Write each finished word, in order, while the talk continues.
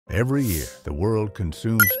Every year, the world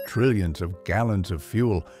consumes trillions of gallons of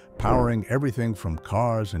fuel, powering everything from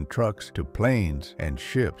cars and trucks to planes and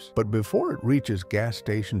ships. But before it reaches gas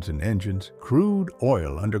stations and engines, crude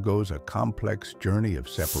oil undergoes a complex journey of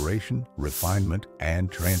separation, refinement,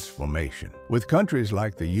 and transformation. With countries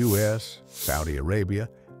like the US, Saudi Arabia,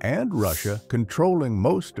 and Russia controlling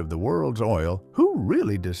most of the world's oil, who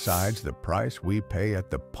really decides the price we pay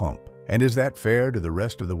at the pump? And is that fair to the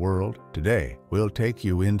rest of the world? Today, we'll take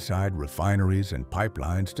you inside refineries and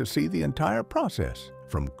pipelines to see the entire process,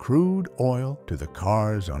 from crude oil to the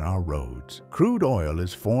cars on our roads. Crude oil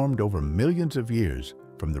is formed over millions of years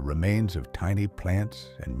from the remains of tiny plants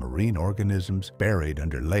and marine organisms buried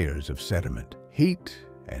under layers of sediment. Heat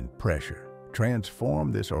and pressure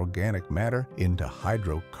transform this organic matter into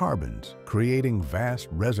hydrocarbons, creating vast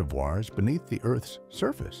reservoirs beneath the Earth's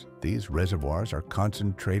surface. These reservoirs are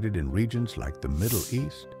concentrated in regions like the Middle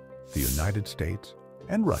East, the United States,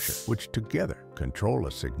 and Russia, which together control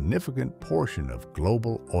a significant portion of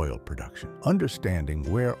global oil production. Understanding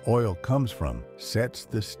where oil comes from sets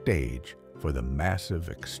the stage for the massive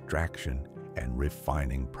extraction and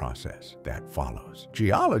refining process that follows.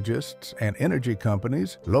 Geologists and energy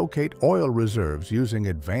companies locate oil reserves using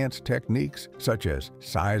advanced techniques such as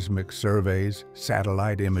seismic surveys,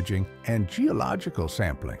 satellite imaging, and geological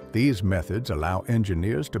sampling. These methods allow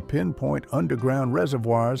engineers to pinpoint underground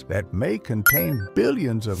reservoirs that may contain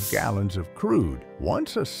billions of gallons of crude.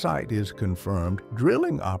 Once a site is confirmed,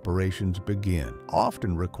 drilling operations begin,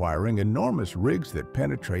 often requiring enormous rigs that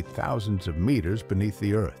penetrate thousands of meters beneath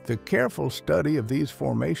the earth. The careful study of these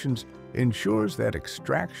formations ensures that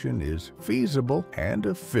extraction is feasible and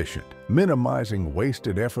efficient, minimizing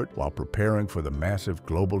wasted effort while preparing for the massive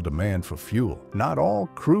global demand for fuel. Not all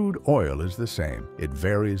crude oil is the same. It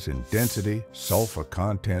varies in density, sulfur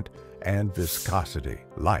content, and viscosity.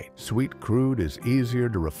 Light, sweet crude is easier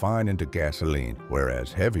to refine into gasoline,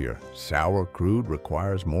 whereas heavier, sour crude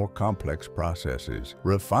requires more complex processes.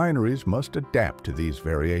 Refineries must adapt to these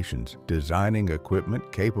variations, designing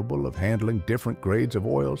equipment capable of handling different grades of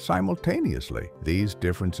oil simultaneously. These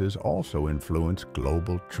differences also influence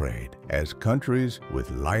global trade, as countries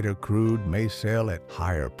with lighter crude may sell at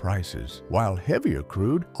higher prices, while heavier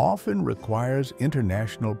crude often requires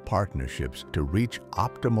international partnerships to reach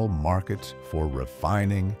optimal markets for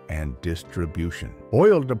refining and distribution.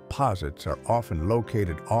 Oil deposits are often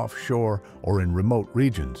located offshore or in remote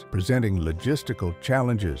regions, presenting logistical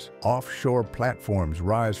challenges. Offshore platforms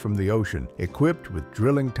rise from the ocean, equipped with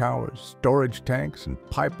drilling towers, storage tanks, and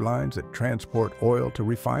pipelines that transport oil to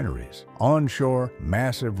refineries. Onshore,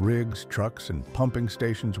 massive rigs, trucks, and pumping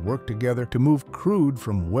stations work together to move crude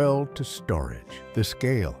from well to storage. The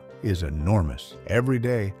scale is enormous. Every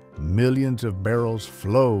day, millions of barrels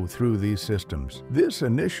flow through these systems. This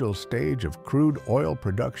initial stage of crude oil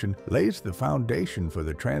production lays the foundation for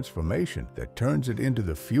the transformation that turns it into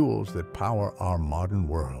the fuels that power our modern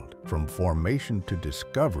world. From formation to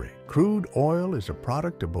discovery, crude oil is a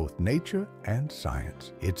product of both nature and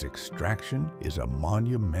science. Its extraction is a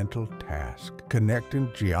monumental task,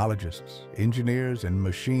 connecting geologists, engineers, and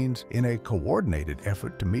machines in a coordinated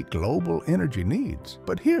effort to meet global energy needs.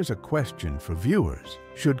 But here's a question for viewers.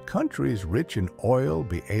 Should countries rich in oil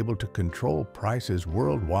be able to control prices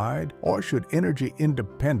worldwide, or should energy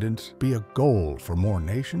independence be a goal for more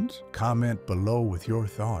nations? Comment below with your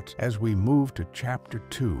thoughts as we move to Chapter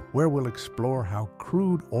 2, where we'll explore how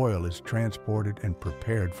crude oil is transported and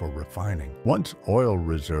prepared for refining. Once oil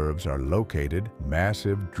reserves are located,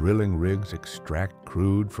 massive drilling rigs extract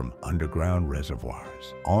crude from underground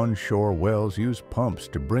reservoirs. Onshore wells use pumps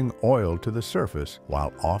to bring oil to the surface,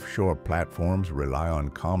 while offshore platforms rely on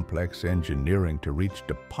complex engineering to reach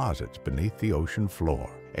deposits beneath the ocean floor.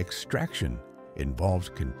 Extraction involves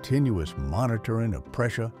continuous monitoring of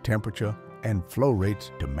pressure, temperature, and flow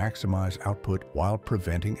rates to maximize output while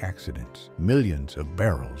preventing accidents. Millions of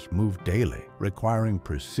barrels move daily, requiring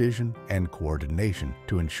precision and coordination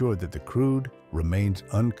to ensure that the crude remains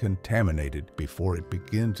uncontaminated before it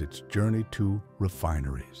begins its journey to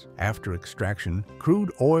refineries. After extraction,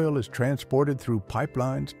 crude oil is transported through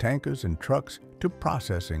pipelines, tankers, and trucks to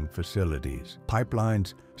processing facilities.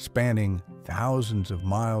 Pipelines spanning thousands of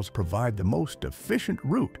miles provide the most efficient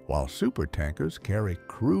route, while supertankers carry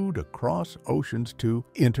crude across oceans to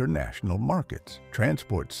international markets.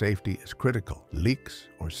 Transport safety is critical. Leaks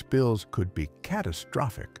or spills could be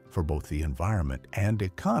catastrophic for both the environment and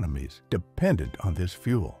economies dependent on this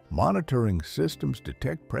fuel. Monitoring systems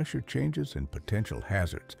detect pressure changes and potential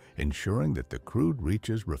hazards, ensuring that the crude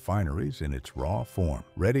reaches refineries in its raw form,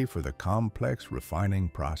 ready for the complex refining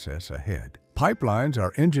process ahead. Pipelines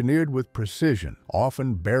are engineered with precision,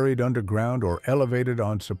 often buried underground or elevated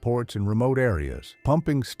on supports in remote areas.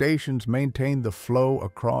 Pumping stations maintain the flow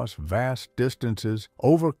across vast distances,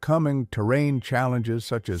 overcoming terrain challenges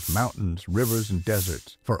such as mountains, rivers, and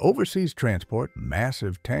deserts. For overseas transport,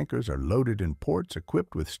 massive tankers are loaded in ports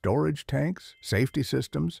equipped with storage tanks, safety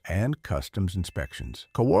systems, and customs inspections.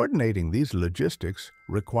 Coordinating these logistics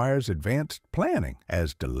requires advanced planning,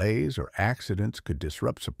 as delays or accidents could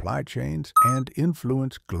disrupt supply chains and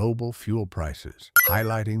influence global fuel prices,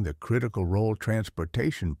 highlighting the critical role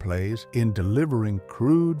transportation plays in delivering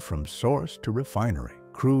crude from source to refinery.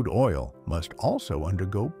 Crude oil must also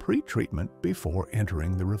undergo pre-treatment before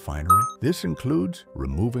entering the refinery. This includes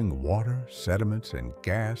removing water, sediments, and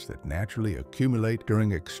gas that naturally accumulate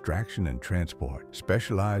during extraction and transport.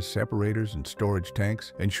 Specialized separators and storage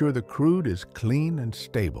tanks ensure the crude is clean and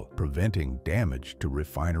stable, preventing damage to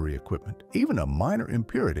refinery equipment. Even a minor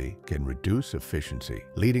impurity can reduce efficiency,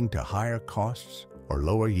 leading to higher costs or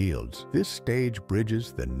lower yields. This stage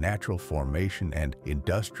bridges the natural formation and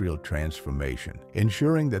industrial transformation,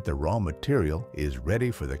 ensuring that the raw material is ready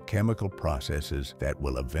for the chemical processes that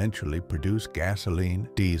will eventually produce gasoline,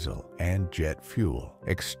 diesel, and jet fuel.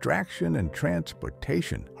 Extraction and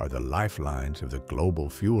transportation are the lifelines of the global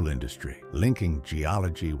fuel industry, linking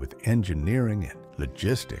geology with engineering and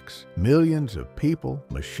logistics. Millions of people,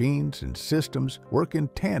 machines, and systems work in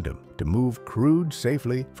tandem to move crude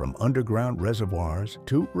safely from underground reservoirs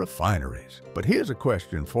to refineries. But here's a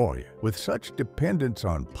question for you. With such dependence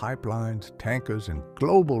on pipelines, tankers, and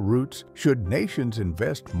global routes, should nations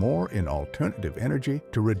invest more in alternative energy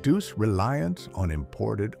to reduce reliance on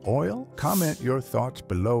imported oil? Comment your thoughts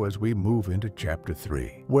below as we move into Chapter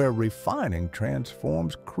 3, where refining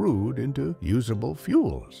transforms crude into usable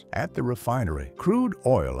fuels. At the refinery, crude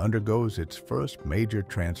oil undergoes its first major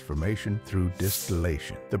transformation through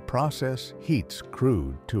distillation. The process heats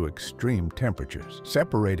crude to extreme temperatures,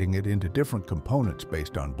 separating it into different components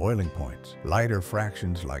based on boiling points. Lighter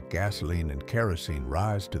fractions like gasoline and kerosene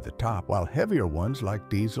rise to the top, while heavier ones like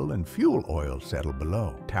diesel and fuel oil settle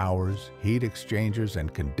below. Towers, heat exchangers,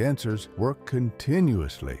 and condensers work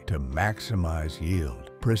continuously to maximize yield.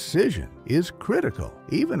 Precision is critical.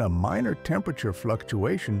 Even a minor temperature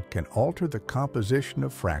fluctuation can alter the composition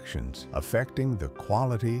of fractions, affecting the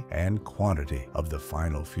quality and quantity of the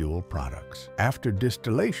final fuel products. After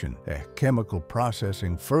distillation, chemical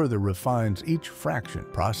processing further refines each fraction.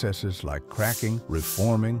 Processes like cracking,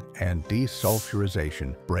 reforming, and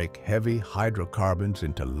desulfurization break heavy hydrocarbons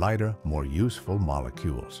into lighter, more useful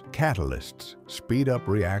molecules. Catalysts speed up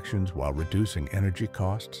reactions while reducing energy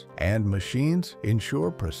costs, and machines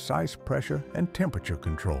ensure precise pressure and temperature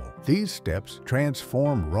control. These steps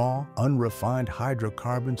transform raw, unrefined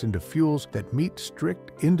hydrocarbons into fuels that meet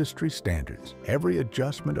strict industry standards. Every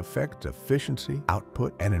adjustment affects efficiency,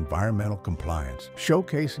 output, and environmental compliance,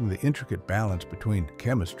 showcasing the intricate balance between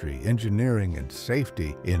chemistry, engineering, and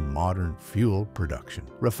safety in modern fuel production.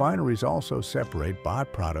 Refineries also separate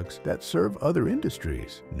byproducts that serve other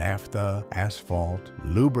industries. Naphtha, asphalt,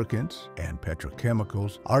 lubricants, and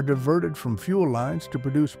petrochemicals are diverted from fuel lines to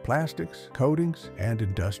produce plastics, coatings, and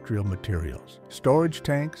industrial materials. Storage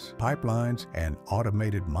tanks, pipelines, and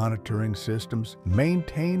automated monitoring systems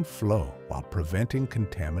maintain flow while preventing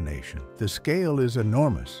contamination. The scale is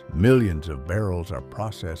enormous. Millions of barrels are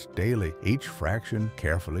processed daily, each fraction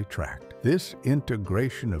carefully tracked. This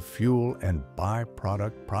integration of fuel and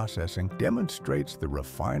byproduct processing demonstrates the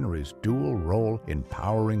refinery's dual role in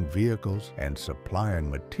powering vehicles and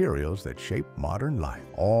supplying materials that shape modern life,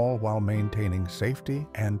 all while maintaining safety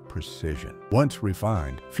and precision. Once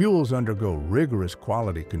refined, fuels undergo rigorous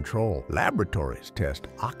quality control. Laboratories test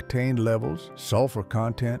octane levels, sulfur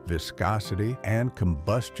content, viscosity, and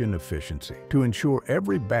combustion efficiency to ensure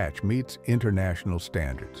every batch meets international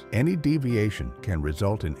standards. Any deviation can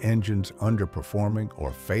result in engines underperforming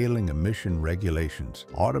or failing emission regulations.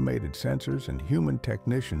 Automated sensors and human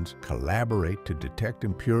technicians collaborate to detect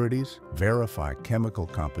impurities, verify chemical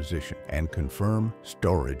composition, and confirm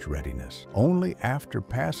storage readiness. Only after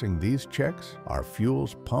passing these checks are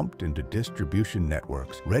fuels pumped into distribution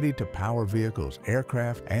networks, ready to power vehicles,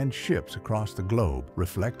 aircraft, and ships across the globe,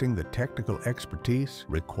 reflecting the technical expertise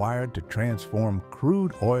required to transform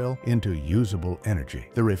crude oil into usable energy.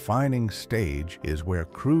 The refining stage is where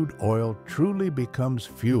crude oil truly becomes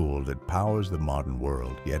fuel that powers the modern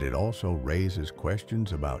world, yet it also raises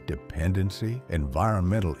questions about dependency,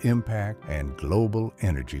 environmental impact, and global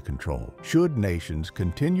energy control. Should nations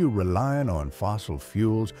continue relying on fossil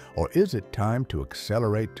fuels, or is it time to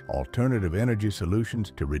accelerate alternative energy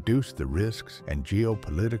solutions to reduce the risks and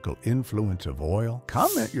geopolitical influence of oil?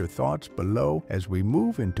 Comment your thoughts below as we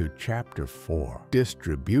move into Chapter 4,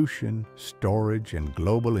 Distribution, Storage, and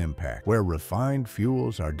Global Impact, where refined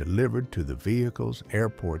fuels are delivered to the vehicles,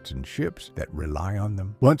 airports, and ships that rely on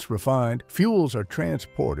them. Once refined, fuels are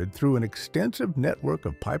transported through an extensive network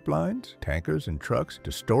of pipelines, tankers, and trucks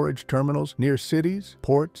to storage terminals near cities,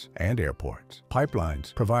 ports, and airports.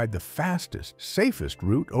 Pipelines provide the fastest, safest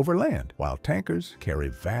route over land, while tankers carry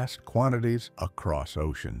vast quantities across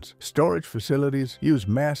oceans. Storage facilities use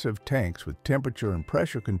massive tanks with temperature and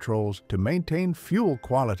pressure controls to maintain fuel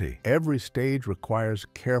quality. Every stage requires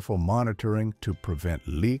careful monitoring to prevent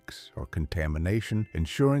leaks or contamination,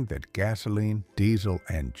 ensuring that gasoline, diesel,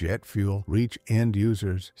 and jet fuel reach end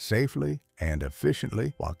users safely and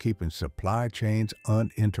efficiently while keeping supply chains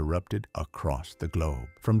uninterrupted across the globe.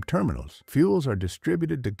 From terminals, fuels are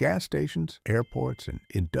distributed to gas stations, airports, and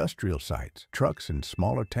industrial sites. Trucks and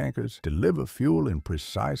smaller tankers deliver fuel in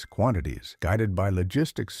precise quantities, guided by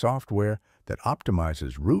logistics software that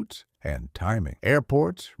optimizes routes and timing.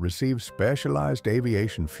 Airports receive specialized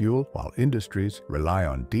aviation fuel, while industries rely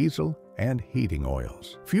on diesel and heating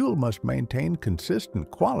oils. Fuel must maintain consistent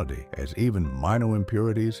quality, as even minor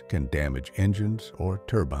impurities can damage engines or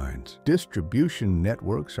turbines. Distribution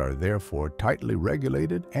networks are therefore tightly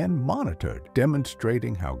regulated and monitored,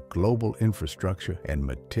 demonstrating how global infrastructure and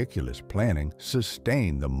meticulous planning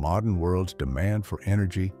sustain the modern world's demand for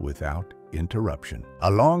energy without interruption.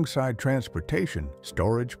 Alongside transportation,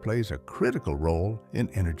 storage plays a critical role in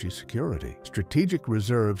energy security. Strategic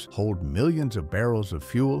reserves hold millions of barrels of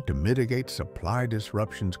fuel to mitigate supply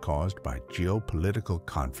disruptions caused by geopolitical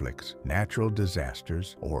conflicts, natural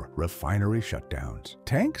disasters, or refinery shutdowns.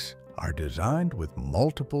 Tanks are designed with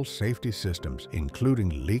multiple safety systems,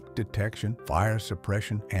 including leak detection, fire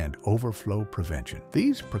suppression, and overflow prevention.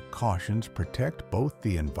 These precautions protect both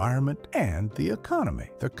the environment and the economy.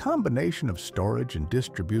 The combination of storage and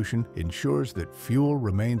distribution ensures that fuel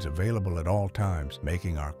remains available at all times,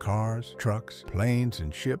 making our cars, trucks, planes,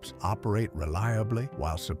 and ships operate reliably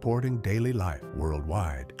while supporting daily life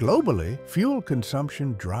worldwide. Globally, fuel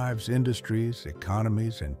consumption drives industries,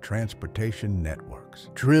 economies, and transportation networks.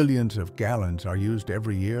 Trillions of gallons are used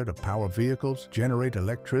every year to power vehicles, generate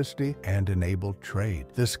electricity, and enable trade.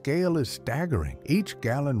 The scale is staggering. Each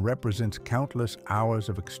gallon represents countless hours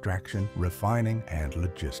of extraction, refining, and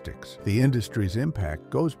logistics. The industry's impact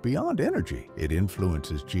goes beyond energy. It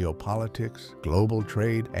influences geopolitics, global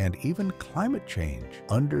trade, and even climate change.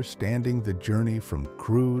 Understanding the journey from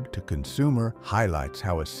crude to consumer highlights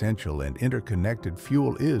how essential and interconnected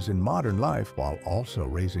fuel is in modern life, while also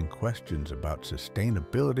raising questions about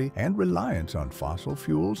sustainability and reliance on fossil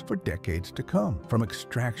fuels for decades to come. From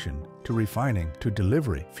extraction to refining to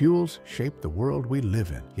delivery, fuels shape the world we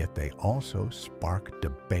live in, yet they also spark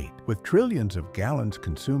debate. With trillions of gallons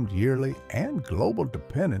consumed yearly and global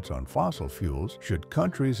dependence on fossil fuels, should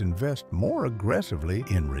countries invest more aggressively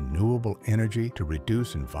in renewable energy to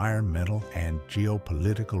reduce environmental and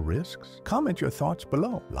geopolitical risks? Comment your thoughts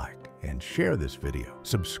below, like and share this video.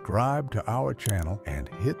 Subscribe to our channel and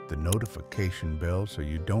hit the notification bell so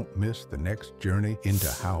you don't miss the next journey into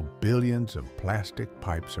how billions of plastic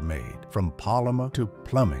pipes are made, from polymer to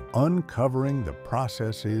plumbing, uncovering the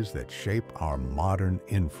processes that shape our modern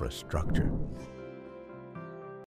infrastructure.